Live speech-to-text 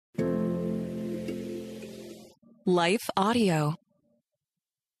Life Audio.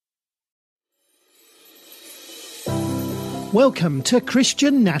 Welcome to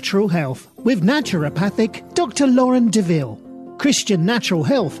Christian Natural Health with naturopathic Dr. Lauren DeVille. Christian Natural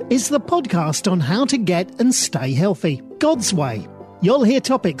Health is the podcast on how to get and stay healthy, God's way. You'll hear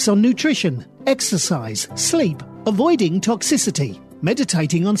topics on nutrition, exercise, sleep, avoiding toxicity,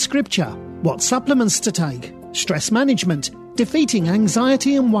 meditating on scripture, what supplements to take, stress management, defeating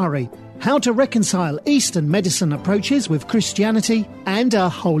anxiety and worry, how to reconcile Eastern medicine approaches with Christianity, and a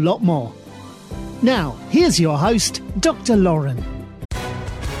whole lot more. Now, here's your host, Dr. Lauren.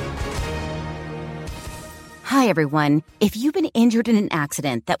 Hi, everyone. If you've been injured in an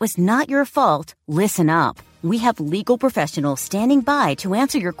accident that was not your fault, listen up. We have legal professionals standing by to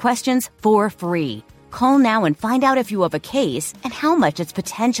answer your questions for free. Call now and find out if you have a case and how much it's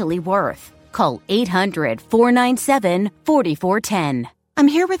potentially worth. Call 800-497-4410. I'm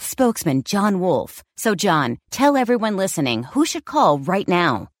here with spokesman John Wolf. So, John, tell everyone listening who should call right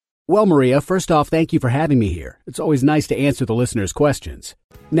now. Well, Maria, first off, thank you for having me here. It's always nice to answer the listeners' questions.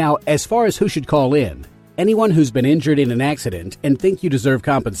 Now, as far as who should call in, anyone who's been injured in an accident and think you deserve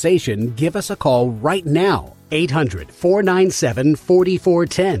compensation, give us a call right now.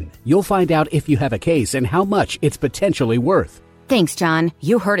 800-497-4410. You'll find out if you have a case and how much it's potentially worth. Thanks, John.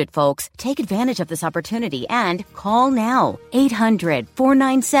 You heard it, folks. Take advantage of this opportunity and call now.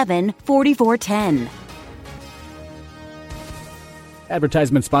 800-497-4410.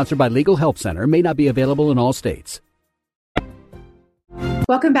 Advertisement sponsored by Legal Help Center, may not be available in all states.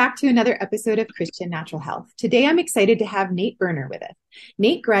 Welcome back to another episode of Christian Natural Health. Today, I'm excited to have Nate Birner with us.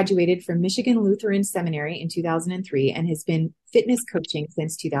 Nate graduated from Michigan Lutheran Seminary in 2003 and has been fitness coaching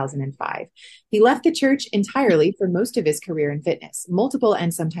since 2005. He left the church entirely for most of his career in fitness. Multiple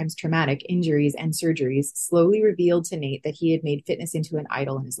and sometimes traumatic injuries and surgeries slowly revealed to Nate that he had made fitness into an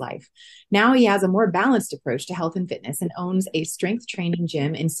idol in his life. Now he has a more balanced approach to health and fitness and owns a strength training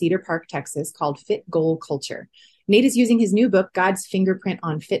gym in Cedar Park, Texas called Fit Goal Culture. Nate is using his new book, God's Fingerprint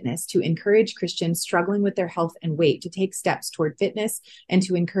on Fitness, to encourage Christians struggling with their health and weight to take steps toward fitness and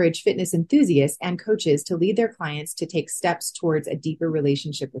to encourage fitness enthusiasts and coaches to lead their clients to take steps towards a deeper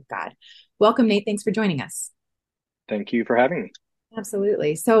relationship with God. Welcome, Nate. Thanks for joining us. Thank you for having me.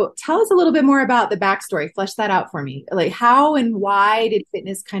 Absolutely. So tell us a little bit more about the backstory. Flesh that out for me. Like, how and why did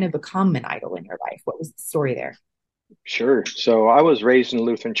fitness kind of become an idol in your life? What was the story there? Sure. So I was raised in a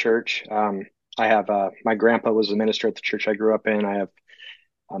Lutheran church. I have my grandpa was a minister at the church I grew up in. I have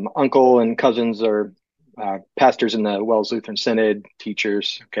uncle and cousins are pastors in the Wells Lutheran Synod,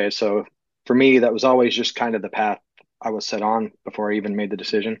 teachers. Okay, so for me, that was always just kind of the path I was set on before I even made the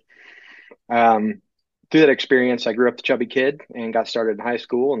decision. Through that experience, I grew up the chubby kid and got started in high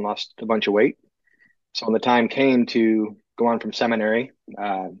school and lost a bunch of weight. So when the time came to go on from seminary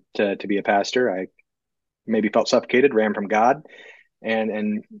to be a pastor, I maybe felt suffocated, ran from God,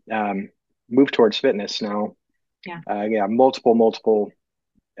 and moved towards fitness now. Multiple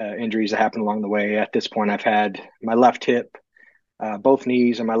injuries that happened along the way. At this point, I've had my left hip, both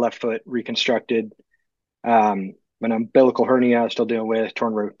knees, and my left foot reconstructed. An umbilical hernia, still dealing with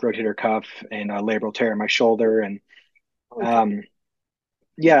torn rotator cuff and a labral tear in my shoulder. And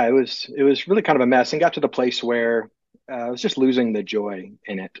it was really kind of a mess, and got to the place where I was just losing the joy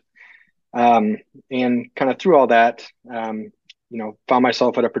in it. And kind of through all that, found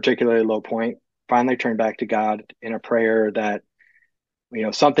myself at a particularly low point, finally turned back to God in a prayer that,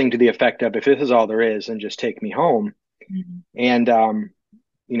 something to the effect of, if this is all there is, then just take me home. Mm-hmm. And,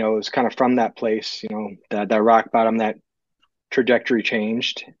 it was kind of from that place, that rock bottom, that trajectory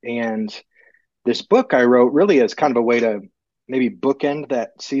changed. And this book I wrote really is kind of a way to maybe bookend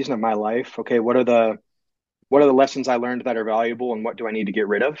that season of my life. Okay, what are the lessons I learned that are valuable, and what do I need to get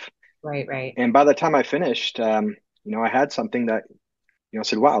rid of? Right. And by the time I finished, I had something that,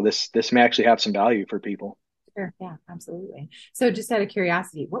 said, wow, this may actually have some value for people. Sure. Yeah, absolutely. So just out of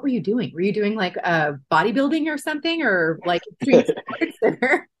curiosity, what were you doing? Were you doing like bodybuilding or something, or like extreme sports?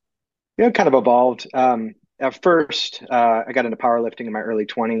 Kind of evolved. At first, I got into powerlifting in my early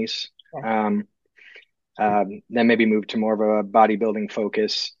 20s. Okay. Then maybe moved to more of a bodybuilding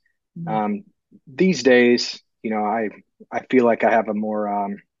focus. Mm-hmm. These days, I feel like I have a more,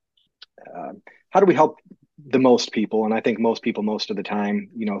 how do we help the most people? And I think most people, most of the time,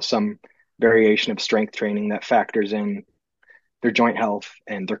 some variation of strength training that factors in their joint health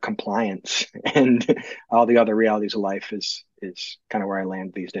and their compliance and all the other realities of life is kind of where I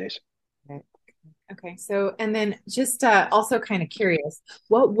land these days. Okay. So, and then just also kind of curious,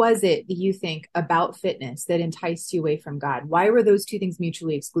 what was it that you think about fitness that enticed you away from God? Why were those two things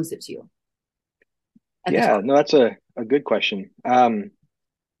mutually exclusive to you? That's a good question. I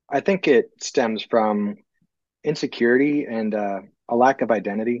think it stems from insecurity and a lack of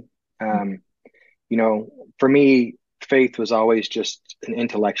identity. Um, for me, faith was always just an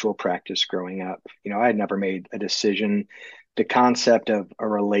intellectual practice growing up. I had never made a decision. The concept of a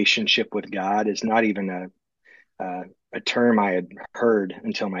relationship with God is not even a term I had heard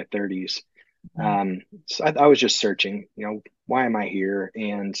until my 30s. So I was just searching, why am I here?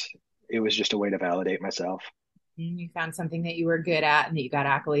 And it was just a way to validate myself. You found something that you were good at and that you got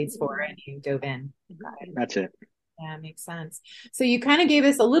accolades for, and you dove in. Got it. That's it. Yeah, makes sense. So you kind of gave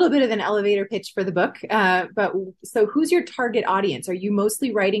us a little bit of an elevator pitch for the book, but so who's your target audience? Are you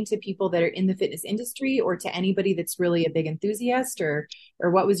mostly writing to people that are in the fitness industry, or to anybody that's really a big enthusiast, or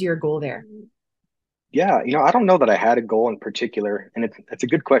what was your goal there? Yeah, I don't know that I had a goal in particular, and it's a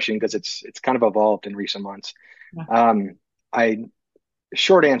good question because it's kind of evolved in recent months. Yeah. I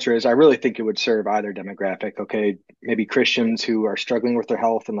Short answer is I really think it would serve either demographic. Okay, maybe Christians who are struggling with their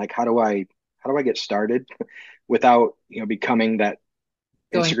health and like how do I get started without becoming that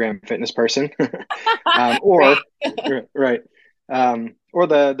Instagram fitness person, or right, or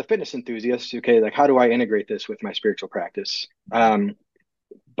the fitness enthusiast. Okay, like how do I integrate this with my spiritual practice?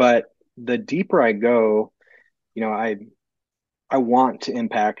 But the deeper I go, I want to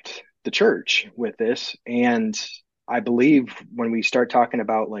impact the church with this, and I believe when we start talking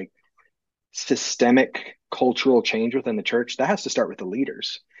about like systemic cultural change within the church, that has to start with the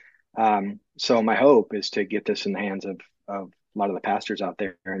leaders. So my hope is to get this in the hands of a lot of the pastors out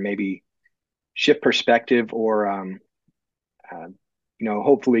there and maybe shift perspective or,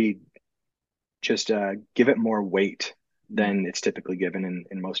 hopefully just give it more weight than it's typically given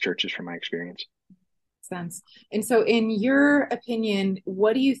in most churches from my experience. Sense. And so in your opinion,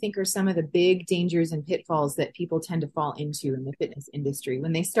 what do you think are some of the big dangers and pitfalls that people tend to fall into in the fitness industry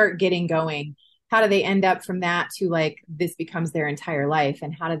when they start getting going? How do they end up from that to like this becomes their entire life,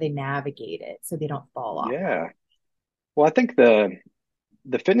 and how do they navigate it so they don't fall off? Yeah. Well, I think the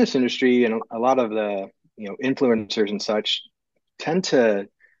fitness industry and a lot of the influencers and such tend to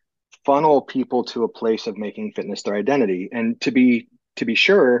funnel people to a place of making fitness their identity. And to be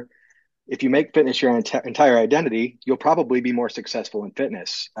sure, if you make fitness your entire identity, you'll probably be more successful in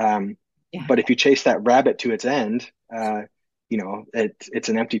fitness. Yeah. But if you chase that rabbit to its end, it's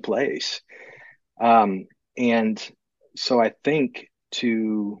an empty place. And so I think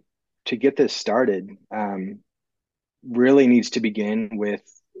to get this started, really needs to begin with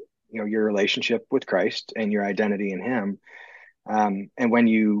your relationship with Christ and your identity in Him. And when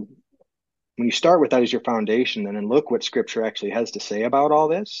you start with that as your foundation, then look what Scripture actually has to say about all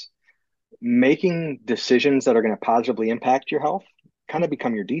this, making decisions that are going to positively impact your health kind of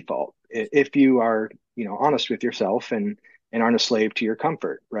become your default if you are honest with yourself and aren't a slave to your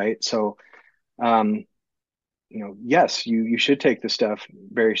comfort, right? So yes, you should take this stuff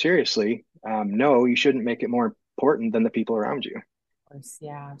very seriously. No, you shouldn't make it more important than the people around you. Of course.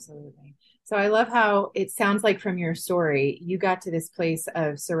 Yeah, absolutely. So I love how it sounds like from your story, you got to this place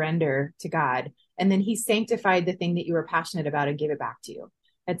of surrender to God, and then He sanctified the thing that you were passionate about and gave it back to you.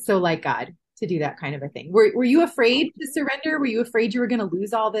 That's so like God to do that kind of a thing. Were you afraid to surrender? Were you afraid you were going to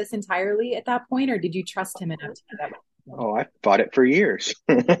lose all this entirely at that point, or did you trust Him enough to do that? Oh, I fought it for years.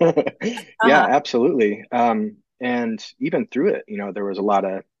 Yeah, absolutely. And even through it, there was a lot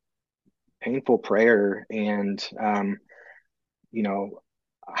of painful prayer and,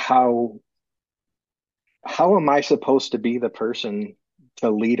 how am I supposed to be the person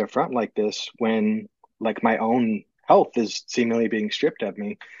to lead a front like this when like my own health is seemingly being stripped of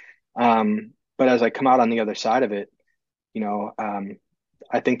me? But as I come out on the other side of it,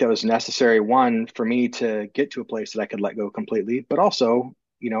 I think that was necessary, one, for me to get to a place that I could let go completely, but also,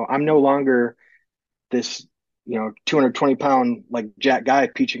 I'm no longer this, 220-pound like jack guy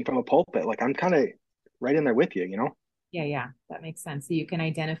preaching from a pulpit. Like I'm kind of right in there with you. Yeah, that makes sense. So you can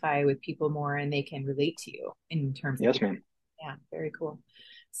identify with people more and they can relate to you in terms of. Yes, ma'am. Yeah, very cool.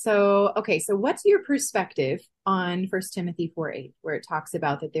 So, okay, so what's your perspective on 1 Timothy 4:8, where it talks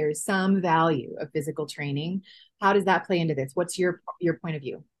about that there's some value of physical training? How does that play into this? What's your point of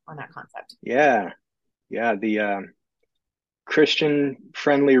view on that concept? Yeah. The Christian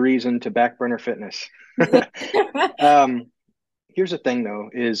friendly reason to back Birner fitness. Here's the thing though,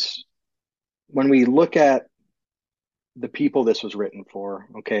 is when we look at the people this was written for,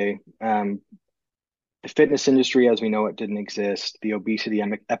 okay, the fitness industry as we know it didn't exist. The obesity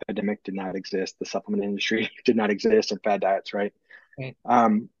epidemic did not exist. The supplement industry did not exist, and fad diets, right? Right.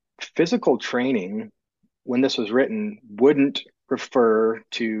 Physical training, when this was written, wouldn't refer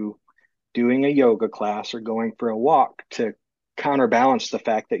to doing a yoga class or going for a walk to counterbalance the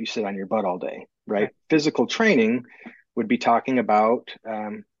fact that you sit on your butt all day, right? Physical training would be talking about,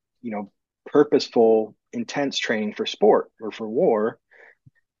 purposeful, intense training for sport or for war.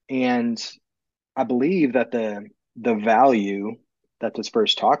 And I believe that the value that this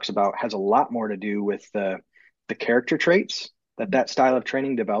verse talks about has a lot more to do with the character traits that style of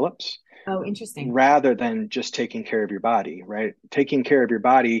training develops. Oh, interesting. Rather than just taking care of your body, right? Taking care of your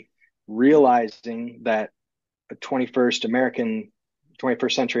body, realizing that a 21st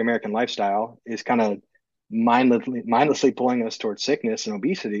century American lifestyle is kind of mindlessly pulling us towards sickness and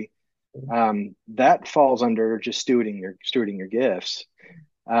obesity. That falls under just stewarding your gifts.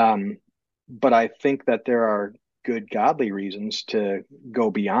 But I think that there are good godly reasons to go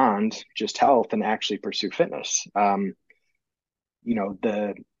beyond just health and actually pursue fitness.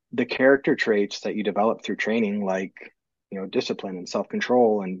 The character traits that you develop through training, like, discipline and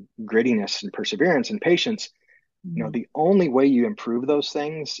self-control and grittiness and perseverance and patience, the only way you improve those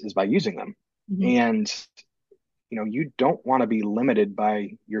things is by using them. And, you don't want to be limited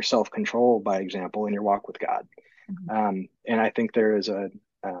by your self-control, by example, in your walk with God. And I think there is a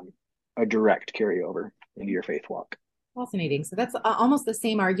direct carryover into your faith walk. Fascinating. So that's almost the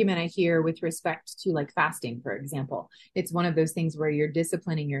same argument I hear with respect to like fasting, for example. It's one of those things where you're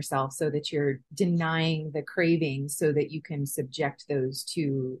disciplining yourself so that you're denying the cravings so that you can subject those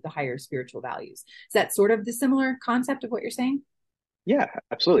to the higher spiritual values. Is that sort of the similar concept of what you're saying? Yeah,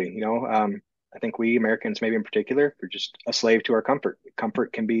 absolutely. I think we Americans, maybe in particular, are just a slave to our comfort.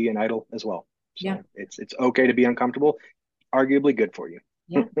 Comfort can be an idol as well. So yeah, it's okay to be uncomfortable, arguably good for you.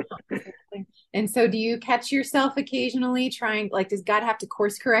 Yeah. And so do you catch yourself occasionally trying, like, does God have to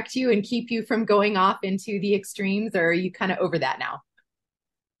course correct you and keep you from going off into the extremes, or are you kind of over that now?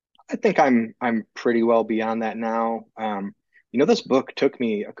 I think I'm pretty well beyond that now. This book took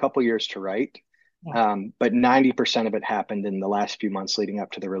me a couple years to write, but 90% of it happened in the last few months leading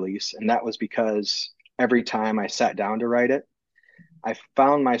up to the release. And that was because every time I sat down to write it, I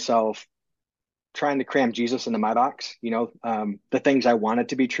found myself trying to cram Jesus into my box, the things I wanted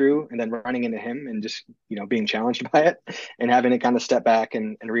to be true, and then running into him and just, being challenged by it and having to kind of step back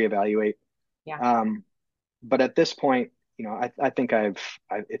and reevaluate. Yeah. But at this point, I think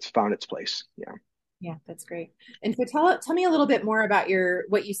it's found its place. Yeah. Yeah, that's great. And so tell me a little bit more about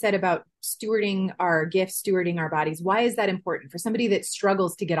what you said about stewarding our gifts, stewarding our bodies. Why is that important for somebody that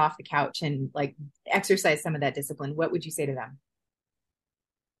struggles to get off the couch and like exercise some of that discipline? What would you say to them?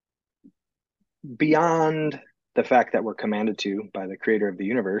 Beyond the fact that we're commanded to by the creator of the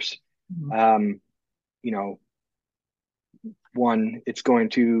universe, one, it's going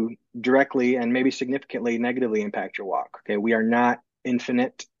to directly and maybe significantly negatively impact your walk. Okay. We are not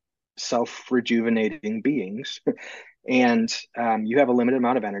infinite, self-rejuvenating beings. And you have a limited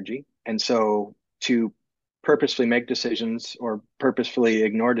amount of energy. And so to purposefully make decisions or purposefully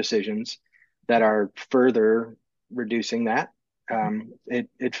ignore decisions that are further reducing that,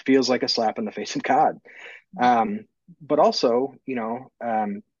 it feels like a slap in the face of God. But also,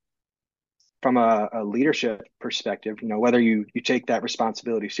 from a leadership perspective, whether you take that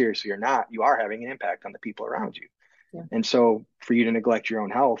responsibility seriously or not, you are having an impact on the people around you. Yeah. And so for you to neglect your own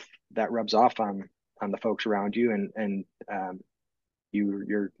health, that rubs off on the folks around you, and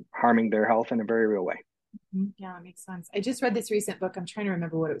you're harming their health in a very real way. Yeah, that makes sense. I just read this recent book. I'm trying to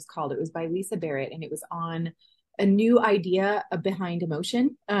remember what it was called. It was by Lisa Barrett, and it was on a new idea behind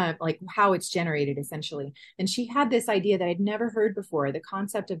emotion, like how it's generated essentially. And she had this idea that I'd never heard before, the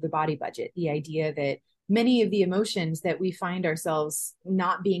concept of the body budget, the idea that many of the emotions that we find ourselves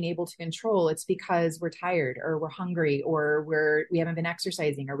not being able to control, it's because we're tired or we're hungry or we haven't been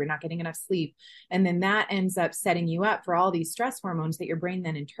exercising or we're not getting enough sleep. And then that ends up setting you up for all these stress hormones that your brain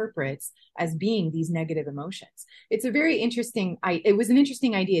then interprets as being these negative emotions. It's a very interesting, it was an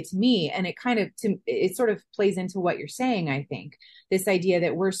interesting idea to me. And it sort of plays into what you're saying, I think, this idea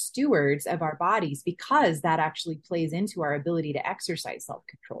that we're stewards of our bodies because that actually plays into our ability to exercise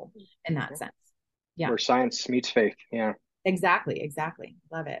self-control in that sense. Yeah. Where science meets faith. Yeah. Exactly.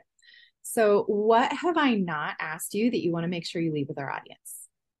 Love it. So what have I not asked you that you want to make sure you leave with our audience?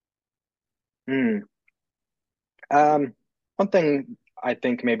 One thing I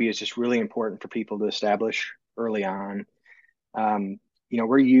think maybe is just really important for people to establish early on.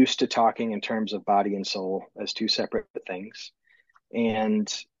 We're used to talking in terms of body and soul as two separate things.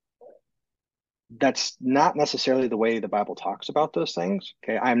 And that's not necessarily the way the Bible talks about those things.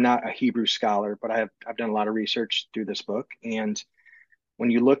 Okay. I'm not a Hebrew scholar, but I've done a lot of research through this book. And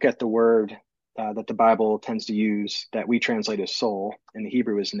when you look at the word that the Bible tends to use that we translate as soul in the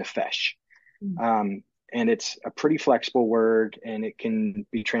Hebrew is nephesh. And it's a pretty flexible word, and it can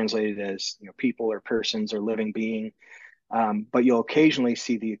be translated as, people or persons or living being. But you'll occasionally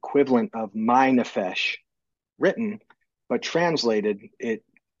see the equivalent of my nephesh written, but translated, it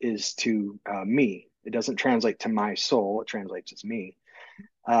is to me. It doesn't translate to my soul. It translates as me.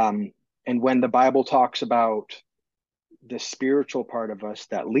 And when the Bible talks about the spiritual part of us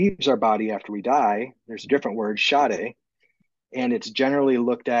that leaves our body after we die, there's a different word, shade, and it's generally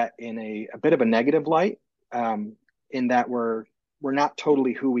looked at in a bit of a negative light, in that we're not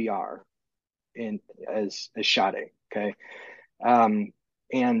totally who we are as shade. Okay.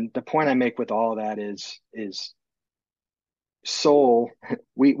 And the point I make with all of that is soul,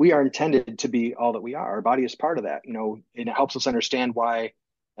 we are intended to be all that we are. Our body is part of that, and it helps us understand why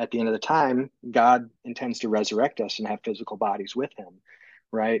at the end of the time, God intends to resurrect us and have physical bodies with him.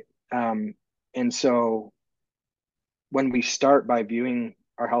 Right. And so when we start by viewing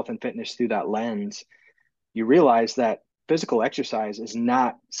our health and fitness through that lens, you realize that physical exercise is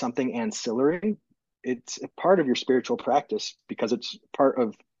not something ancillary. It's a part of your spiritual practice because it's part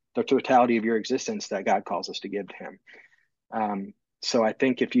of the totality of your existence that God calls us to give to him. So I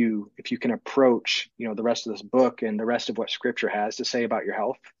think if you can approach, the rest of this book and the rest of what Scripture has to say about your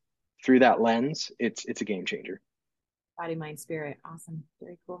health through that lens, it's a game changer. Body, mind, spirit. Awesome.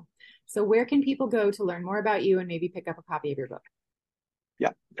 Very cool. So where can people go to learn more about you and maybe pick up a copy of your book?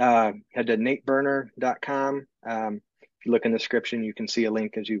 Yeah. Head to natebirner.com. If you look in the description, you can see a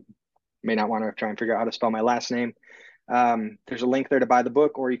link, as you may not want to try and figure out how to spell my last name. There's a link there to buy the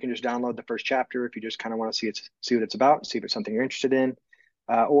book, or you can just download the first chapter if you just kind of want to see what it's about, see if it's something you're interested in,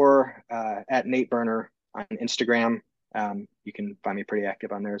 or at Nate Birner on Instagram. You can find me pretty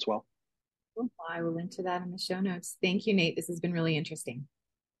active on there as well. Cool. Well, I will link to that in the show notes. Thank you, Nate. This has been really interesting.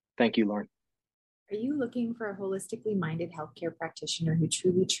 Thank you, Lauren. Are you looking for a holistically minded healthcare practitioner who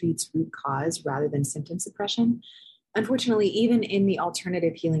truly treats root cause rather than symptom suppression? Unfortunately, even in the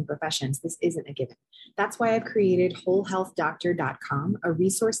alternative healing professions, this isn't a given. That's why I've created wholehealthdoctor.com, a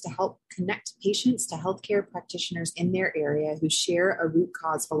resource to help connect patients to healthcare practitioners in their area who share a root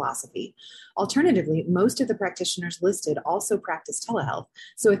cause philosophy. Alternatively, most of the practitioners listed also practice telehealth.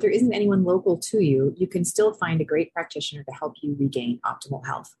 So if there isn't anyone local to you, you can still find a great practitioner to help you regain optimal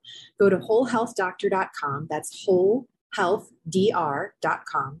health. Go to wholehealthdoctor.com. That's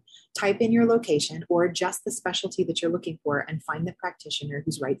wholehealthdr.com. Type in your location or adjust the specialty that you're looking for and find the practitioner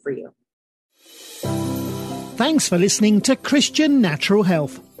who's right for you. Thanks for listening to Christian Natural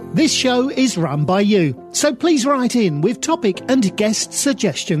Health. This show is run by you, so please write in with topic and guest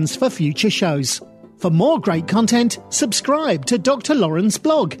suggestions for future shows. For more great content, subscribe to Dr. Lauren's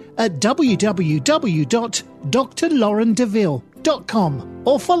blog at www.drlaurendeville.com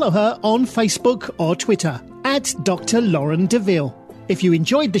or follow her on Facebook or Twitter at Dr. Lauren Deville. If you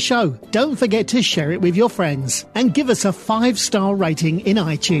enjoyed the show, don't forget to share it with your friends and give us a 5-star rating in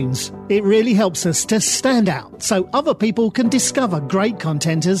iTunes. It really helps us to stand out so other people can discover great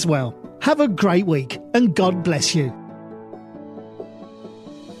content as well. Have a great week and God bless you.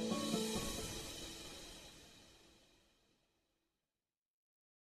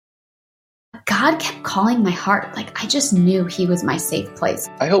 God kept calling my heart. I just knew he was my safe place.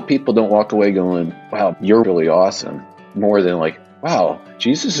 I hope people don't walk away going, wow, you're really awesome. More than wow,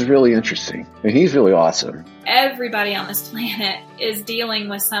 Jesus is really interesting and he's really awesome. Everybody on this planet is dealing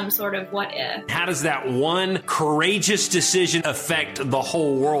with some sort of what if. How does that one courageous decision affect the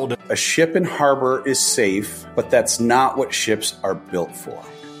whole world? A ship in harbor is safe, but that's not what ships are built for.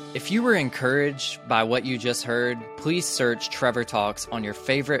 If you were encouraged by what you just heard, please search Trevor Talks on your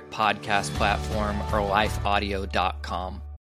favorite podcast platform or lifeaudio.com.